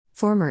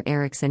Former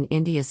Ericsson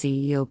India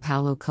CEO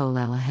Paolo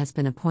Colella has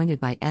been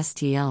appointed by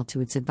STL to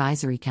its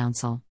advisory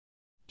council.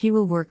 He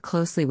will work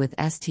closely with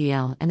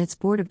STL and its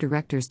board of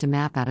directors to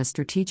map out a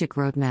strategic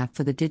roadmap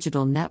for the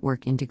digital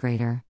network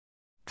integrator.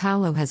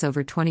 Paolo has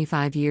over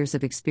 25 years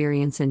of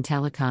experience in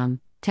telecom,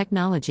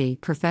 technology,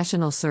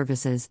 professional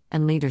services,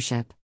 and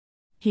leadership.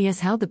 He has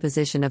held the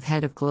position of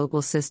head of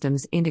global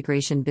systems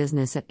integration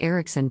business at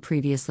Ericsson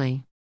previously.